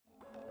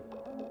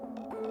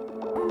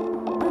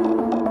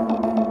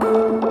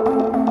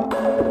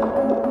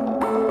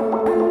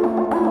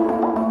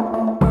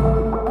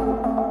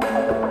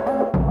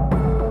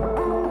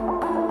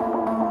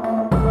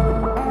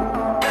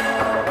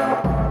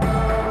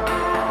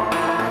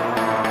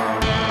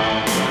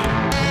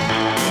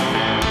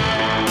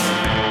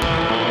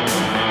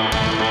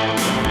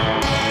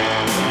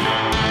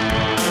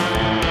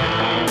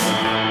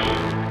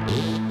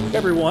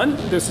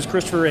everyone. This is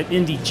Christopher at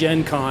Indy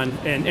Gen Con,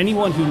 and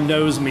anyone who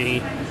knows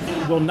me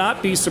will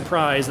not be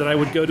surprised that I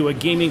would go to a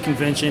gaming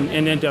convention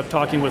and end up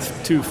talking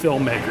with two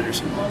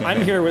filmmakers.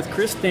 I'm here with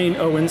Dane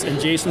Owens and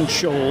Jason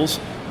Schulz,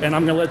 and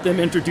I'm going to let them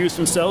introduce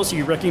themselves so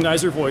you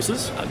recognize their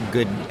voices.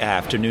 Good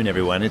afternoon,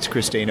 everyone. It's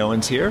Dane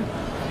Owens here.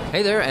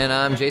 Hey there, and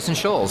I'm Jason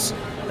Schulz.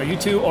 Now, you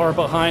two are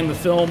behind the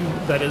film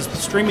that is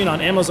streaming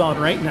on Amazon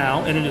right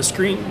now, and it has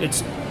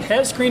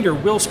screened or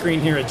will screen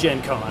here at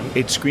Gen Con.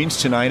 It screens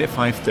tonight at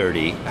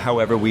 5:30.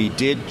 However, we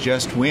did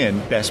just win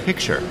Best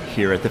Picture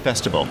here at the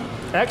festival.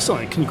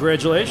 Excellent.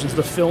 Congratulations.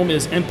 The film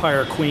is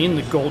Empire Queen,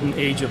 The Golden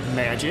Age of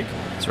Magic.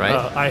 That's right.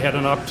 I had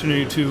an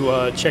opportunity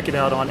to check it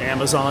out on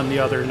Amazon the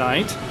other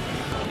night.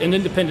 An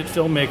independent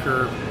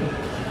filmmaker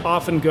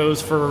often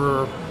goes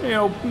for,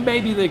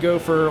 maybe they go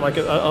for like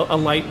a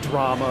light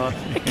drama,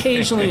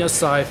 occasionally a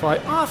sci-fi,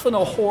 often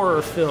a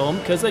horror film,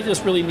 because they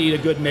just really need a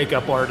good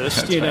makeup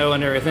artist, right.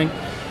 And everything.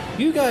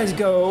 You guys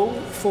go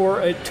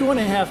for a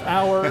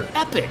 2.5-hour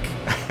epic.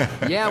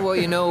 Yeah, well,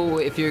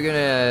 if you're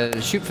going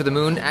to shoot for the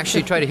moon,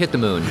 actually try to hit the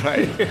moon.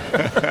 Right.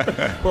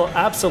 Well,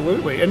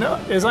 absolutely. And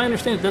as I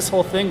understand it, this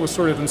whole thing was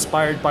sort of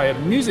inspired by a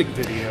music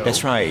video.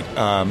 That's right.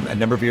 A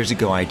number of years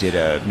ago, I did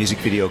a music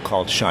video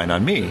called Shine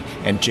on Me,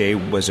 and Jay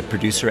was a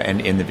producer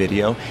and in the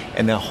video.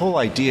 And the whole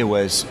idea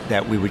was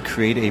that we would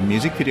create a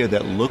music video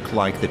that looked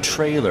like the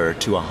trailer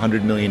to a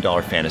 $100 million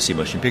fantasy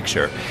motion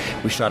picture.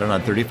 We shot it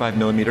on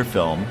 35mm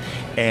film,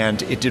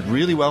 and it did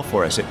really well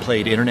for us. It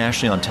played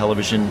internationally on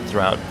television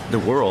throughout the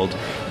world.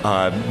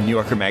 New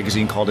Yorker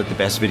magazine called it the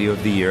best video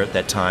of the year at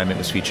that time. It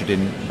was featured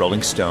in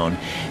Rolling Stone.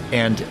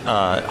 And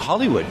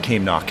Hollywood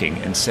came knocking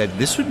and said,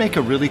 this would make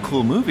a really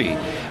cool movie.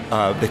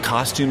 The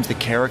costumes, the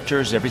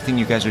characters, everything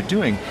you guys are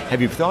doing,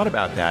 have you thought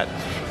about that?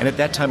 And at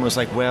that time it was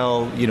like,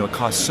 well, it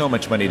costs so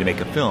much money to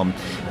make a film.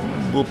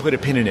 We'll put a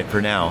pin in it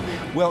for now.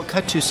 Well,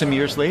 cut to some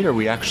years later,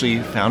 we actually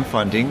found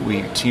funding.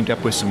 We teamed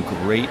up with some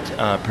great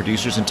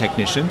producers and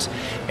technicians,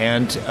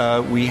 and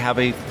we have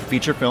a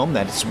feature film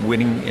that's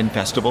winning in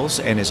festivals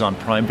and is on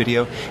Prime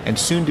Video, and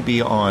soon to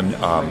be on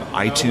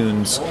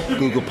iTunes,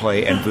 Google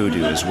Play, and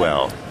Vudu as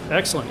well.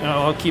 Excellent.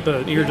 I'll keep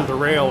an ear to the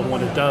rail, and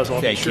when it does,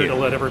 I'll be sure to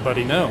let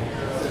everybody know.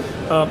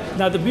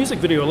 Now, the music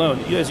video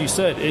alone, as you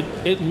said,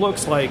 it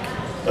looks like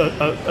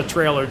a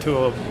trailer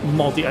to a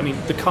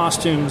the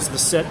costumes, the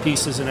set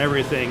pieces, and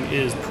everything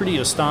is pretty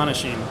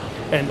astonishing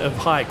and of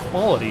high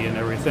quality and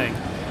everything.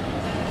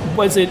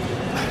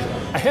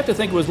 I have to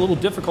think it was a little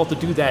difficult to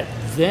do that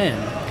then,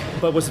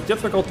 but was it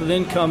difficult to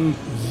then come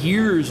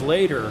years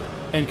later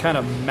and kind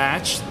of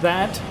match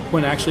that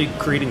when actually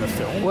creating the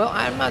film? Well,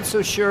 I'm not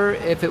so sure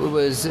if it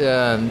was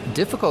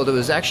difficult. It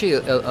was actually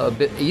a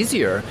bit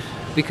easier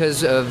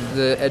because of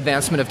the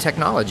advancement of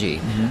technology.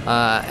 Mm-hmm.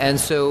 And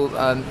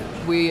so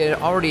we had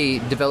already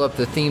developed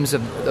the themes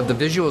of the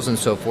visuals and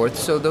so forth,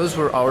 so those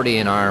were already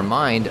in our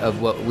mind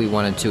of what we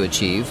wanted to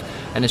achieve,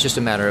 and it's just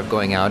a matter of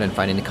going out and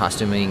finding the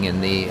costuming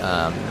and the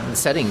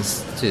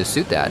settings to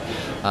suit that.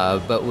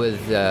 But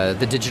with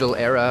the digital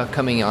era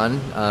coming on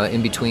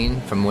in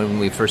between, from when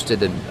we first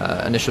did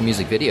the initial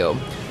music video,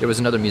 there was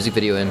another music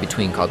video in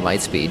between called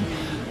Lightspeed.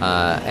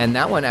 And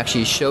that one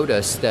actually showed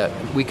us that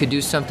we could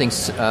do something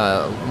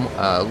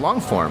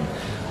long form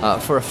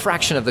for a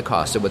fraction of the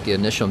cost of what the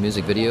initial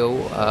music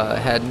video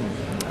had,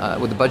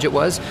 what the budget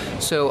was.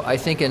 So I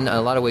think in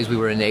a lot of ways we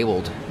were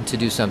enabled to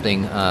do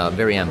something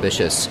very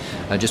ambitious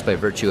just by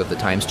virtue of the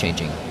times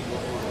changing.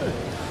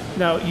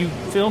 Now, you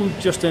filmed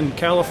just in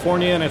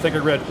California, and I think I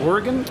read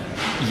Oregon?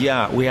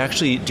 Yeah, we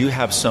actually do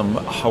have some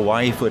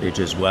Hawaii footage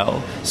as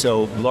well.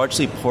 So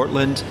largely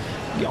Portland,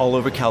 all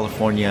over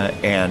California,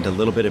 and a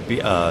little bit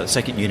of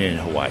second unit in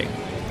Hawaii.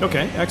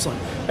 Okay,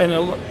 excellent. And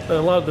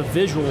a lot of the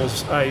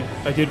visuals,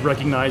 I did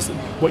recognize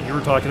what you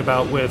were talking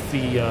about with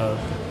the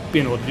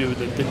being able to do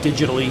the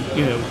digitally,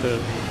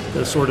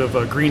 the sort of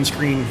green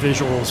screen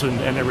visuals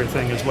and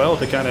everything as well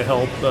to kind of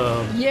help.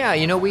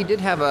 Yeah, we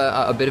did have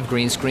a bit of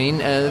green screen.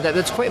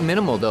 That's quite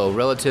minimal, though,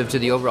 relative to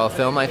the overall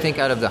film. I think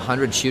out of the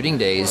 100 shooting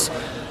days,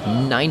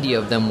 90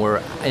 of them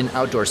were in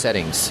outdoor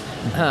settings.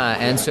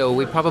 And so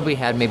we probably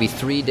had maybe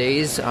 3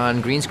 days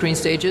on green screen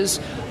stages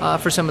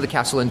for some of the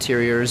castle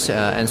interiors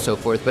and so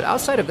forth. But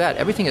outside of that,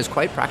 everything is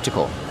quite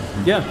practical.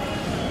 Yeah.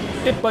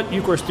 But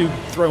you, of course, do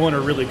throw in a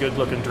really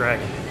good-looking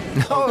dragon.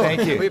 Oh,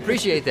 thank you. We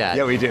appreciate that.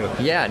 Yeah, we do.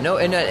 Yeah, no,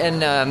 and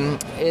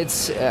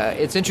it's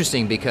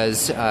interesting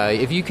because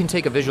if you can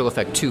take a visual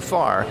effect too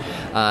far,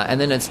 and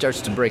then it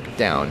starts to break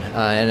down.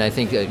 And I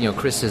think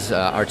Chris has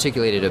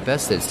articulated it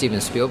best that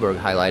Steven Spielberg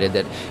highlighted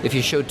that if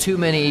you show too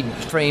many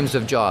frames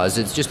of Jaws,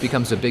 it just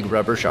becomes a big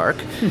rubber shark.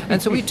 And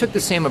so we took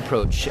the same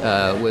approach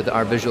with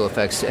our visual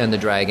effects and the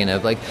dragon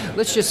of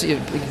let's just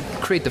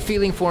create the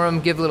feeling for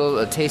him, give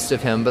a taste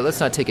of him, but let's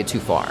not take it too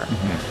far.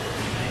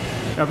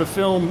 Mm-hmm. Now the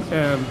film.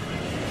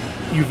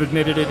 You've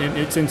admitted it, and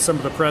it's in some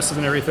of the presses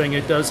and everything.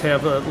 It does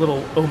have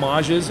little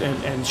homages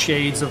and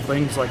shades of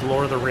things like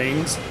Lord of the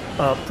Rings.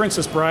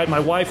 Princess Bride,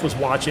 my wife was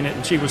watching it,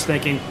 and she was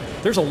thinking,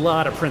 there's a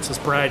lot of Princess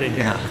Bride in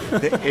here.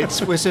 Yeah,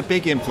 it was a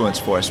big influence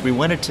for us. We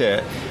wanted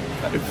to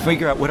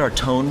figure out what our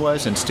tone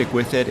was and stick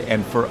with it.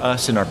 And for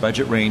us in our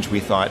budget range, we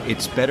thought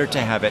it's better to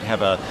have it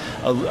have a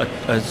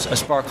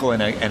sparkle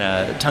and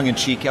a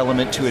tongue-in-cheek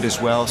element to it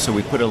as well. So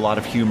we put a lot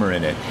of humor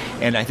in it.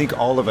 And I think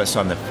all of us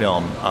on the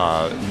film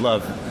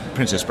love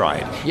Princess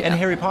Bride. Yeah. And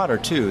Harry Potter,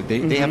 too.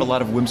 They have a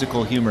lot of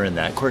whimsical humor in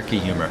that, quirky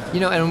humor.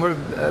 And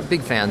we're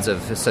big fans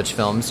of such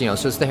films. So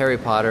it's the Harry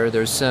Potter.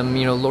 There's some,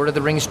 Lord of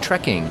the Rings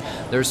trekking.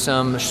 There's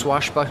some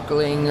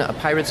swashbuckling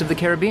Pirates of the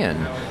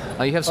Caribbean.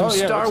 You have some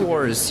Star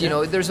Wars.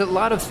 There's a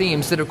lot of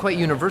themes that are quite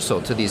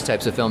universal to these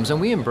types of films, and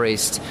we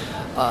embraced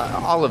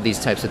all of these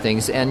types of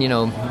things. And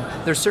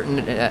there's certain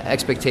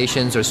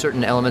expectations or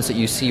certain elements that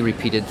you see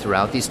repeated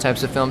throughout these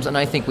types of films, and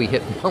I think we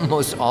hit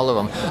almost all of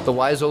them. The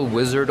wise old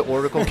wizard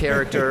oracle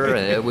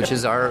character, which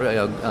is our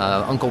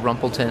Uncle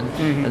Rumpleton,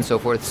 and so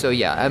forth. So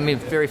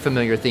very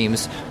familiar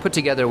themes put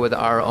together with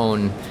our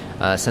own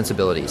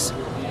sensibilities.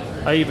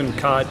 I even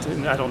caught,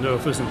 and I don't know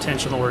if it was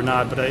intentional or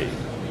not, but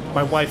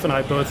my wife and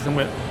I both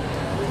went,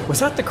 was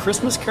that the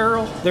Christmas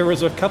Carol? There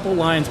was a couple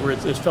lines where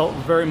it felt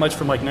very much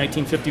from like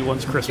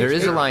 1951's Christmas Carol. There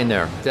is a line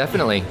there,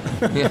 definitely.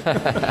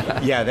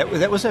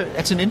 That's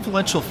an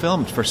influential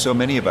film for so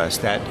many of us.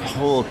 That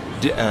whole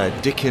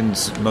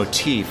Dickens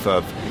motif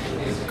of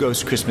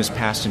ghost Christmas,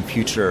 past and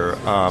future,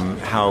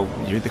 how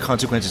the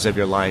consequences of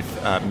your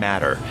life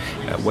matter.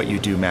 What you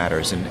do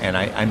matters. And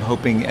I'm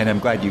hoping, and I'm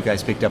glad you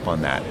guys picked up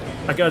on that.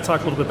 I got to talk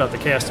a little bit about the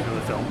casting of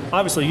the film.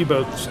 Obviously, you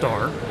both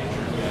star.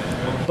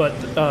 But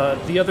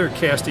the other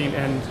casting,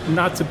 and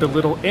not to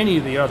belittle any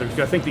of the others,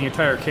 I think the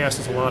entire cast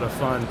is a lot of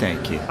fun.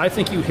 Thank you. I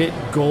think you hit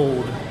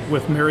gold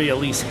with Mary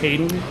Elise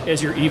Hayden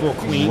as your evil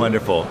queen.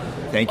 Wonderful.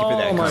 Thank you for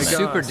that comment.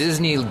 Super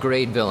Disney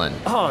grade villain.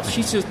 Oh,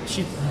 she's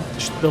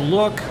the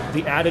look,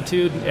 the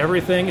attitude, and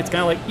everything. It's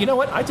kind of like, you know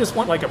what? I just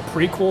want like a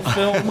prequel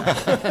film.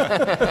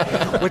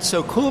 What's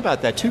so cool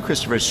about that too,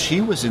 Christopher, is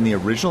she was in the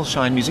original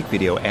Shine music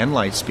video and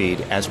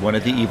Lightspeed as one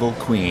of the evil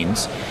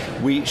queens.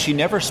 She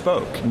never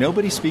spoke.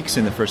 Nobody speaks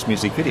in the first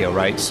music video,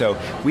 right? So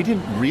we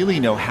didn't really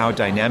know how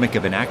dynamic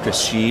of an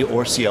actress she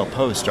or CL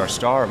Post, our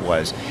star,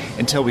 was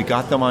until we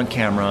got them on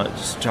camera,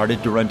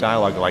 started to run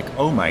dialogue like,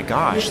 oh my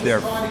gosh, they're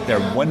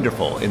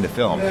wonderful in the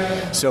film.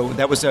 So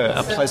that was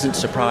a pleasant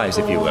surprise,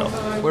 if you will.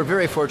 We're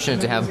very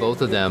fortunate to have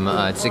both of them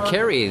to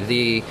carry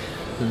the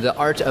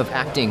art of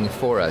acting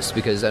for us,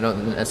 because I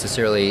don't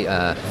necessarily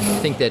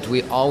think that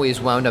we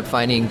always wound up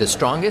finding the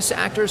strongest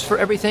actors for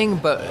everything,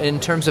 but in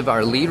terms of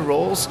our lead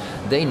roles,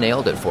 they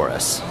nailed it for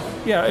us.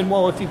 Yeah, and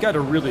well, if you've got a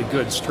really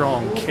good,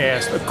 strong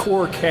cast, a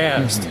core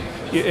cast,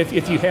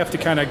 if you have to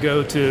kind of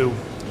go to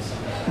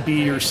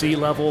B or C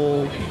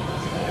level,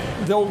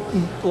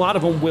 a lot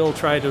of them will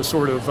try to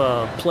sort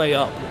of play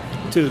up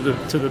to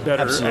the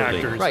better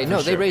actors. Right,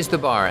 no, they raised the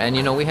bar. And,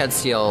 we had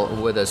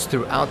CL with us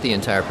throughout the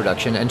entire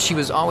production, and she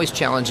was always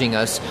challenging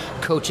us,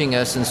 coaching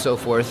us, and so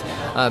forth,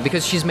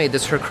 because she's made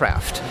this her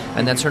craft,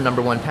 and that's her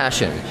number one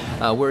passion,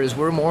 whereas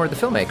we're more the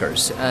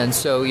filmmakers. And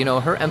so,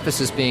 her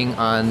emphasis being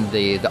on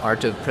the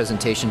art of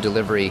presentation,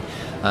 delivery,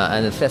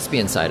 and the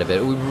thespian side of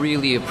it. We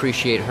really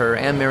appreciate her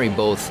and Mary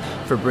both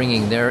for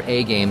bringing their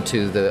A game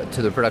to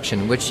the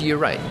production, which, you're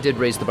right, did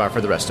raise the bar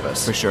for the rest of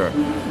us. For sure.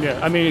 Yeah,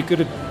 I mean,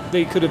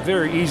 they could have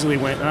very easily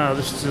went, oh,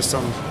 this is just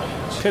some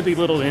pithy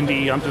little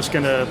indie. I'm just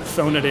going to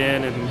phone it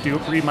in and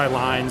read my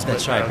lines.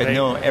 That's right. But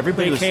no,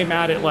 everybody came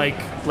at it like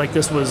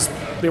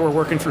they were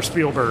working for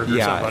Spielberg or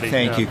somebody.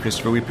 Thank you,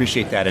 Christopher. We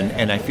appreciate that.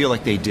 And I feel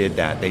like they did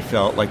that. They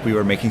felt like we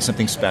were making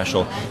something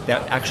special.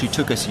 That actually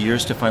took us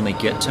years to finally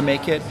get to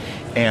make it.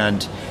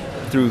 And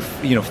through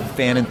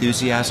fan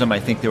enthusiasm,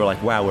 I think they were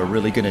like, wow, we're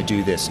really going to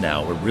do this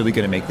now. We're really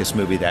going to make this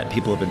movie that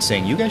people have been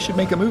saying, you guys should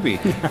make a movie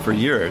for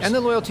years. And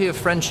the loyalty of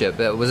friendship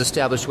that was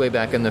established way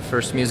back in the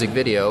first music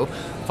video,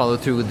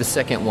 followed through with the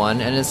second one,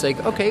 and it's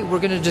like, okay, we're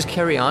going to just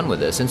carry on with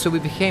this. And so we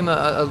became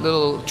a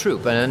little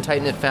troop, an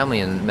tight-knit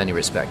family in many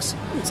respects.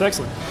 It's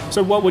excellent.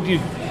 So what would you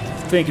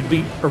think would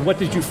be, or what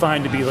did you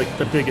find to be like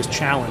the biggest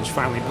challenge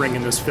finally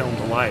bringing this film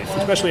to life,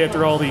 especially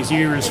after all these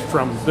years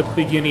from the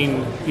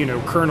beginning,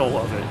 kernel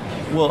of it?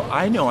 Well,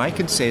 I know I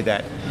can say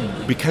that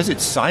because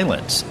it's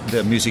silent,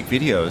 the music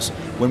videos,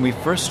 when we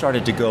first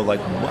started to go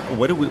like,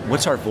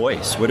 what's our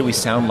voice? What do we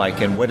sound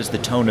like? And what is the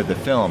tone of the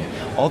film?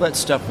 All that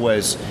stuff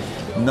was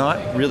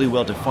not really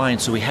well defined,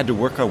 so we had to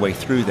work our way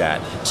through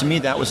that. To me,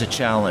 that was a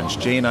challenge.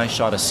 Jay and I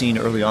shot a scene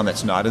early on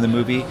that's not in the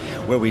movie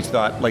where we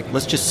thought,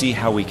 let's just see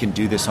how we can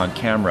do this on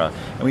camera.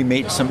 And we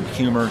made some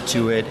humor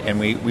to it, and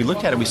we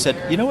looked at it, we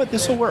said, you know what,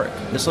 this will work.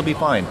 This will be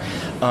fine.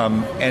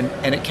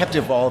 And it kept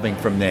evolving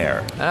from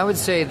there. And I would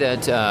say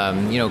that,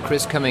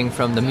 Chris coming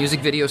from the music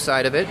video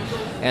side of it,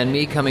 and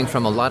me coming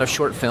from a lot of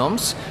short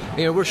films,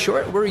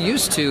 we're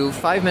used to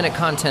 5-minute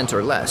content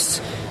or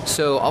less.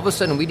 So all of a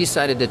sudden we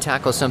decided to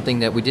tackle something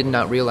that we did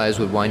not realize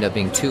would wind up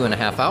being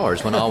 2.5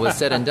 hours when all was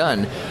said and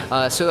done.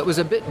 So it was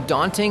a bit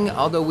daunting,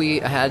 although we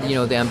had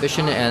the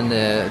ambition and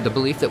the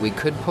belief that we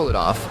could pull it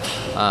off.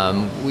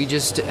 We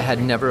just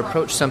had never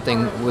approached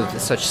something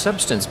with such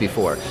substance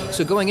before.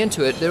 So going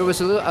into it, there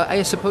was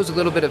I suppose a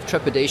little bit of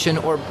trepidation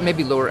or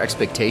maybe lower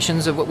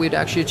expectations of what we'd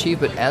actually achieve.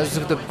 But as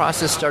the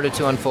process started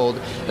to unfold,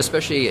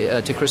 especially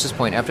to Chris's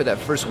point, after that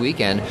first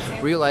weekend,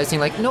 realizing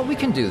no, we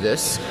can do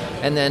this,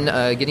 and then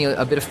getting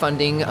a bit of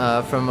funding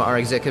from our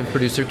executive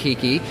producer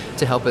Kiki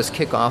to help us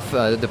kick off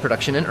the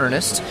production in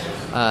earnest.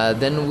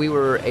 Then we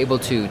were able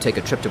to take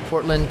a trip to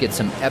Portland, get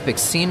some epic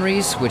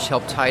sceneries, which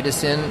helped tide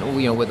us in,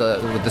 with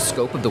the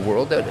scope of the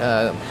world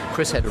that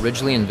Chris had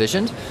originally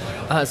envisioned.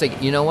 It's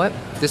like, you know what?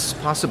 This is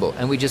possible,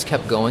 and we just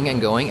kept going and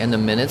going, and the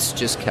minutes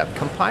just kept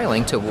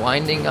compiling to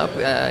winding up.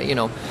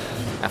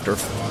 After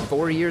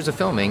 4 years of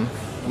filming,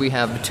 we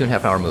have a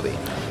 2.5-hour movie.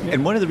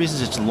 And one of the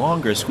reasons it's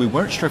longer is we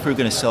weren't sure if we were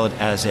going to sell it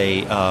as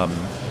a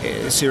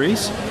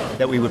series,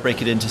 that we would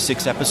break it into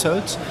 6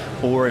 episodes,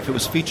 or if it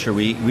was feature.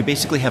 We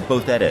basically have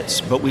both edits,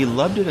 but we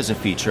loved it as a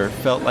feature,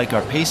 felt like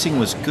our pacing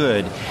was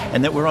good,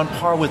 and that we're on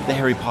par with the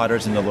Harry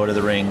Potters and the Lord of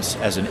the Rings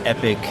as an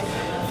epic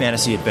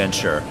fantasy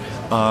adventure.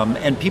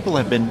 And people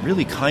have been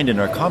really kind in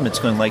our comments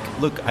going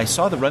look, I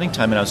saw the running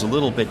time and I was a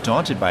little bit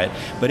daunted by it,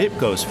 but it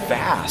goes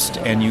fast,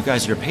 and you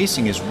guys, your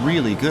pacing is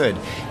really good,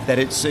 that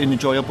it's an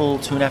enjoyable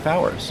 2.5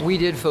 hours. We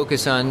did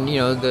focus on,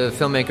 the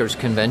filmmakers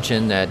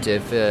convention that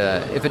if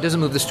it doesn't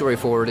move the story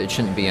forward, it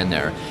shouldn't be in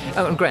there.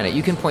 Granted,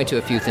 you can point to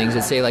a few things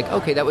and say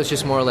okay, that was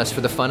just more or less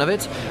for the fun of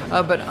it,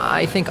 but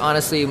I think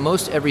honestly,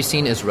 most every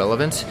scene is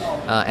relevant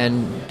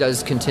and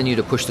does continue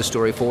to push the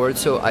story forward,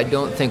 so I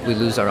don't think we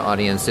lose our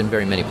audience in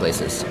very many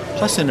places.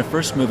 Plus, in the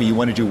first movie, you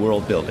want to do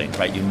world building,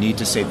 right? You need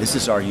to say, this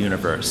is our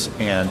universe.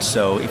 And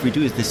so if we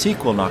do the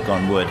sequel, knock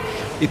on wood,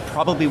 it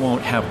probably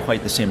won't have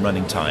quite the same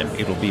running time.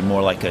 It'll be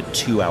more like a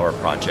 2-hour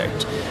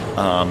project.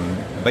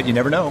 But you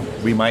never know.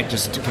 We might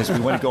just, because we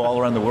want to go all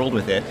around the world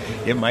with it,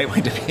 it might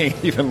wind up being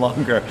even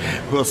longer.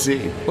 We'll see.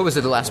 What was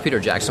it? The last Peter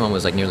Jackson one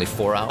was nearly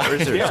 4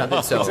 hours or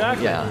something? So,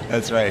 exactly. Yeah.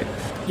 That's right.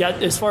 Yeah,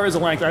 as far as the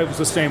length, I was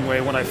the same way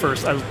when I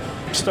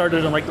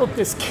started. I'm like, look,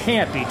 this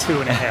can't be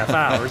 2.5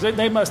 hours.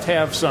 They must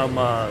have some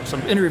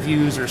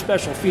interviews or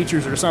special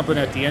features or something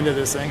at the end of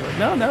this thing.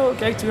 Like, no,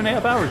 okay,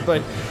 2.5 hours.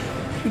 But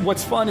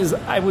what's fun is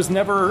I was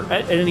never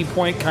at any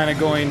point kind of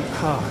going,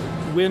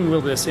 when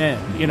will this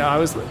end? I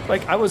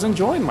was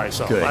enjoying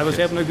myself. Good. I was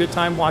having a good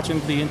time watching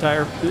the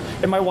entire,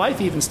 and my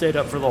wife even stayed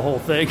up for the whole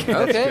thing.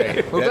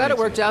 Okay. We're glad it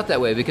worked out that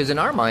way, because in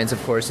our minds,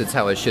 of course, it's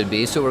how it should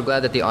be. So we're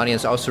glad that the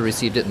audience also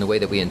received it in the way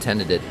that we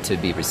intended it to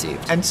be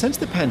received. And since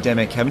the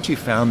pandemic, haven't you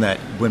found that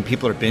when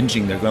people are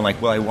binging, they're going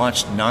well, I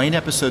watched 9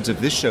 episodes of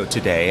this show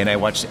today, and I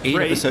watched 8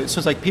 episodes.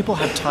 So it's people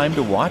have time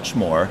to watch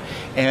more,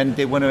 and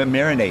they want to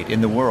marinate in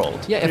the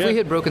world. Yeah, if we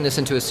had broken this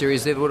into a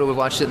series, they would have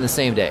watched it in the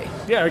same day.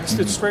 Yeah,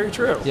 it's very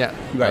true. Yeah.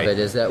 Right. Of it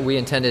is that we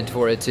intended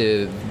for it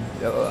to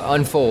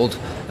unfold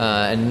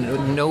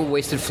and no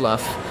wasted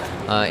fluff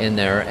in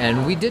there,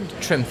 and we did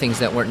trim things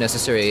that weren't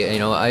necessary.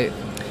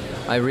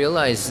 I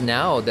realize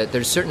now that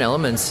there's certain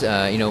elements.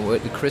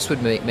 Chris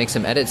would make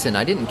some edits, and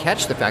I didn't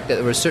catch the fact that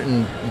there were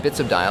certain bits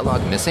of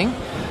dialogue missing.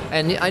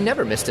 And I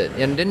never missed it,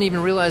 and didn't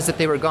even realize that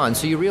they were gone.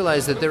 So you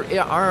realize that there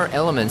are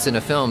elements in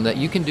a film that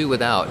you can do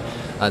without.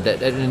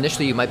 That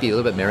initially you might be a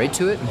little bit married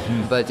to it,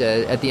 but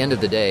at the end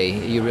of the day,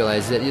 you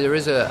realize that there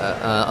is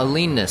a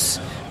leanness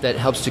that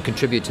helps to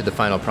contribute to the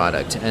final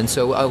product. And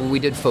so we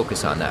did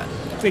focus on that.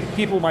 I think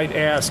people might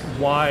ask,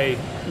 why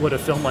would a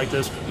film like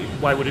this,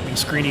 why would it be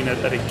screening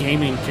at a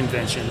gaming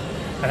convention?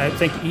 And I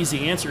think the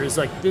easy answer is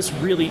this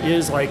really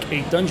is like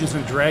a Dungeons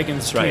and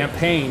Dragons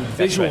campaign,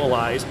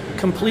 visualized,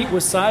 complete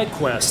with side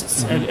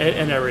quests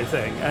and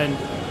everything. And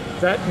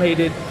that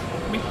made it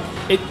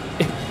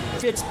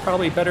fits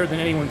probably better than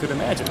anyone could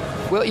imagine.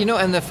 Well,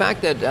 and the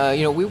fact that,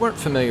 we weren't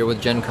familiar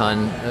with Gen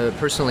Con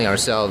personally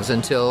ourselves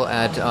until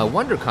at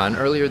WonderCon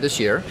earlier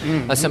this year.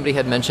 Somebody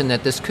had mentioned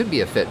that this could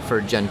be a fit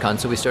for Gen Con,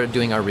 so we started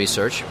doing our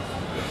research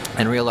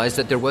and realized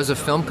that there was a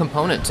film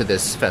component to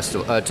this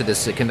festival, to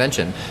this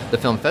convention, the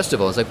film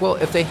festival. It's well,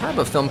 if they have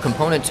a film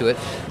component to it,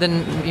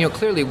 then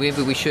clearly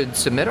maybe we should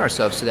submit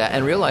ourselves to that.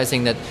 And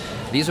realizing that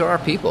these are our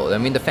people. I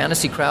mean, the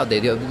fantasy crowd,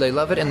 they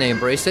love it and they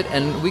embrace it.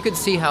 And we could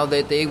see how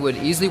they would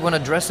easily want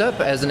to dress up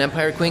as an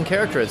Empire Queen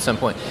character at some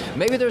point.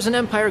 Maybe there's an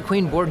Empire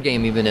Queen board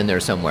game even in there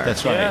somewhere.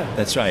 That's right. Yeah.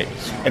 That's right.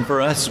 And for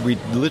us, we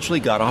literally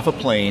got off a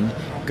plane,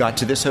 got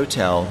to this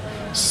hotel,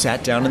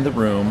 sat down in the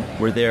room.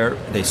 We're there.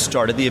 They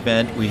started the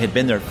event. We had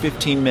been there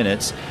 15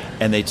 minutes.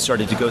 and they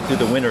started to go through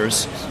the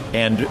winners,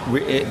 and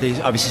they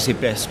obviously say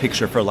Best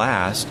Picture for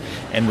last,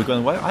 and we're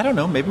going, well, I don't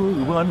know, maybe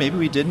we won, maybe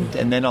we didn't,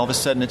 and then all of a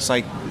sudden it's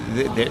like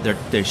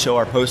they show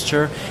our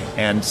poster,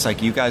 and it's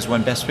like, you guys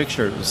won Best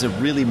Picture. It was a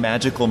really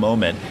magical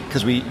moment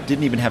because we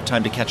didn't even have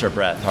time to catch our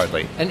breath,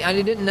 hardly. And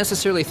I didn't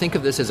necessarily think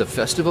of this as a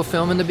festival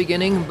film in the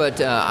beginning,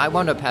 but I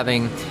wound up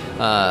having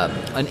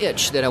an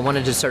itch that I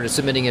wanted to start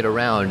submitting it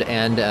around,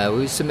 and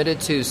we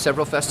submitted to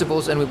several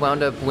festivals, and we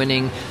wound up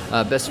winning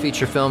Best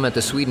Feature Film at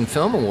the Sweden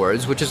Film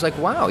Awards, which is like,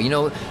 wow,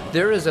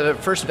 there is a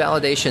first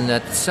validation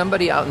that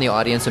somebody out in the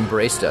audience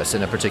embraced us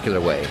in a particular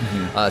way.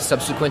 Mm-hmm.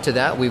 Subsequent to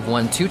that, we've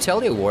won 2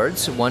 Telly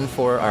Awards, one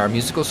for our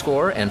musical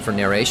score and for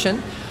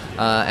narration.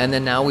 And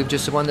then now we've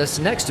just won this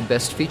next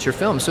Best Feature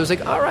Film. So it's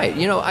like, all right,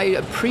 I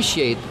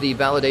appreciate the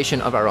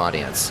validation of our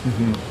audience.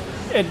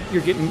 Mm-hmm. And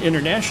you're getting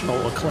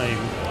international acclaim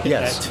in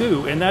yes. that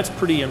too. And that's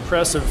pretty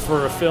impressive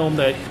for a film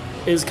that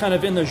is kind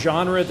of in the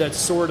genre that's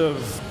sort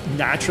of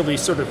naturally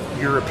sort of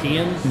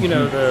European,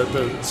 mm-hmm.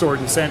 The Sword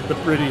and Scent, the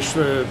British,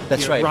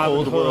 that's right, Robin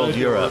old Hood, world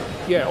Europe.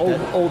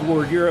 Old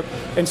world Europe.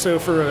 And so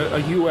for a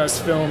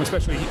U.S. film,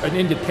 especially an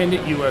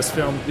independent U.S.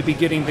 film, to be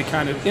getting the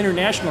kind of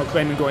international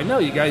acclaim and going, no,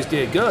 you guys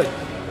did good.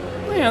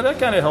 Yeah, that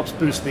kind of helps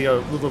boost the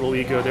little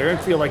ego there and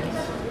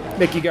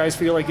make you guys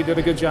feel like you did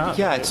a good job.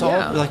 Yeah, it's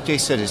all, like Jay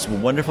said, it's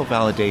wonderful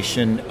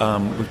validation.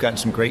 We've gotten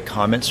some great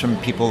comments from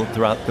people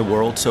throughout the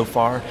world so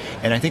far,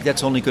 and I think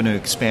that's only going to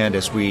expand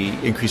as we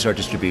increase our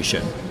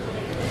distribution.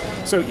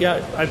 So,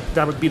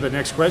 that would be the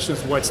next question,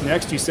 is what's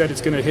next? You said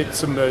it's going to hit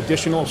some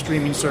additional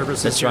streaming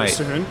services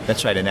soon.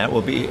 That's right, and that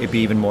will be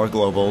even more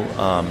global.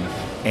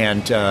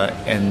 And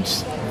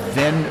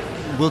then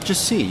we'll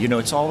just see.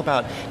 It's all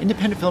about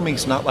independent filming.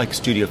 It's not like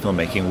studio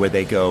filmmaking where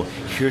they go,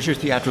 here's your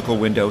theatrical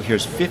window,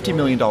 here's $50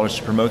 million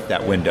to promote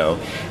that window,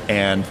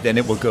 and then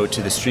it will go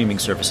to the streaming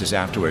services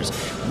afterwards.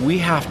 We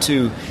have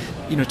to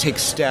take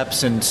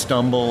steps and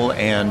stumble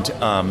and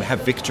have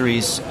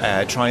victories,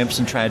 triumphs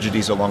and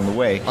tragedies along the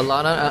way. A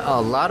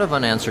lot of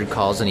unanswered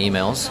calls and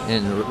emails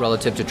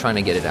relative to trying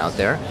to get it out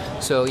there.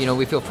 So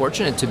we feel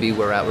fortunate to be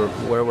where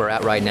we're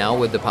at right now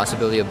with the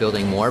possibility of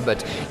building more.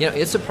 But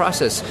it's a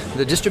process.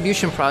 The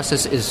distribution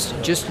process is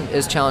just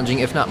as challenging,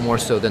 if not more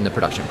so, than the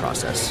production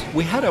process.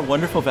 We had a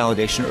wonderful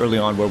validation early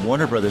on where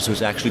Warner Brothers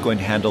was actually going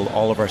to handle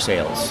all of our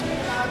sales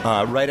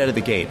right out of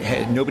the gate.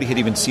 Nobody had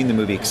even seen the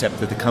movie except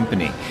for the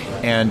company,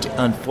 and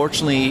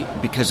unfortunately,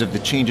 because of the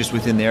changes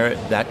within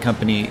that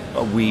company,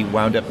 we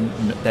wound up,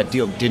 that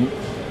deal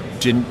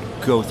didn't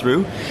go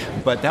through.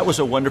 But that was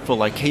a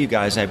wonderful, hey, you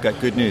guys, I've got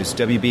good news.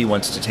 WB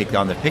wants to take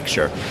on the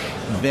picture.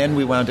 Then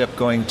we wound up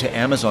going to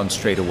Amazon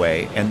straight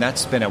away, and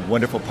that's been a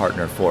wonderful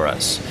partner for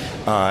us.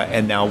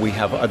 And now we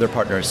have other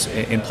partners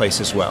in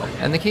place as well.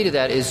 And the key to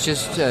that is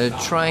just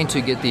trying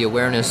to get the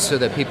awareness so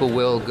that people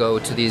will go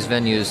to these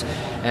venues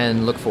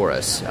and look for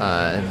us.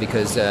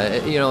 Because,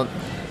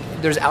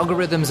 there's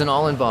algorithms and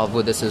all involved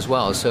with this as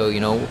well. So,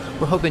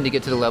 we're hoping to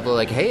get to the level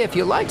hey, if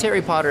you liked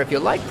Harry Potter, if you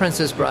like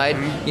Princess Bride,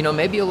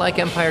 maybe you'll like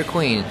Empire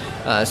Queen.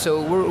 So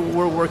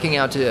we're working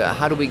out to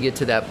how do we get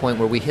to that point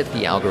where we hit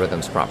the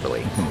algorithms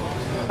properly.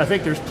 I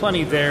think there's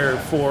plenty there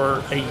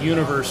for a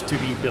universe to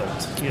be built.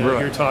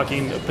 Right. You're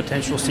talking a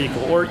potential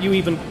sequel, or you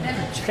even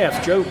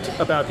half joked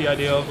about the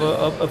idea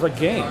of a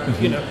game.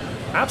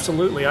 Mm-hmm.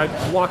 Absolutely.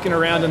 I'm walking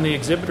around in the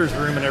exhibitors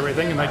room and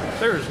everything, and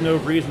there is no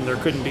reason there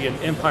couldn't be an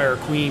Empire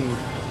Queen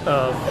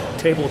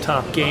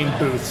tabletop game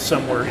booth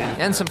somewhere.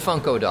 And some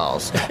Funko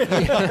dolls.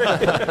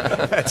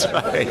 That's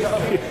right.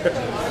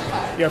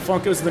 Yeah,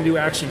 Funko's the new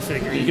action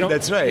figure.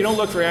 That's right. You don't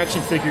look for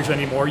action figures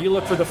anymore. You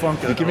look for the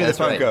Funko. Give me the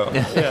Funko.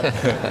 Right.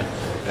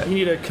 Yeah. You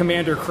need a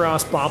Commander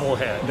Cross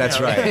bobblehead. That's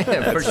right.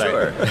 For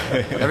sure.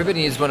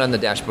 Everybody needs one on the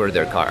dashboard of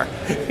their car.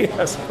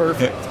 Yes,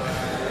 perfect.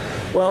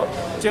 Well,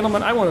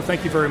 gentlemen, I want to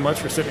thank you very much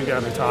for sitting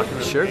down and talking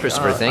with me. Sure,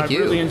 Christopher. Thank you.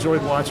 I really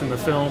enjoyed watching the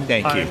film.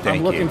 Thank you.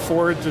 I'm looking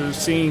forward to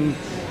seeing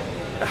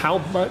how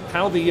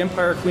the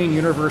Empire Queen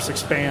universe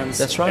expands.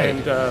 That's right.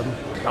 And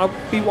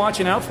I'll be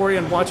watching out for you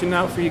and watching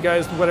out for you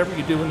guys, whatever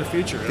you do in the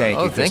future. Thank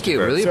you. Thank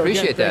you. Really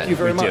appreciate that. Thank you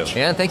very much.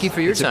 And thank you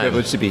for your time. It's a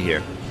privilege to be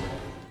here.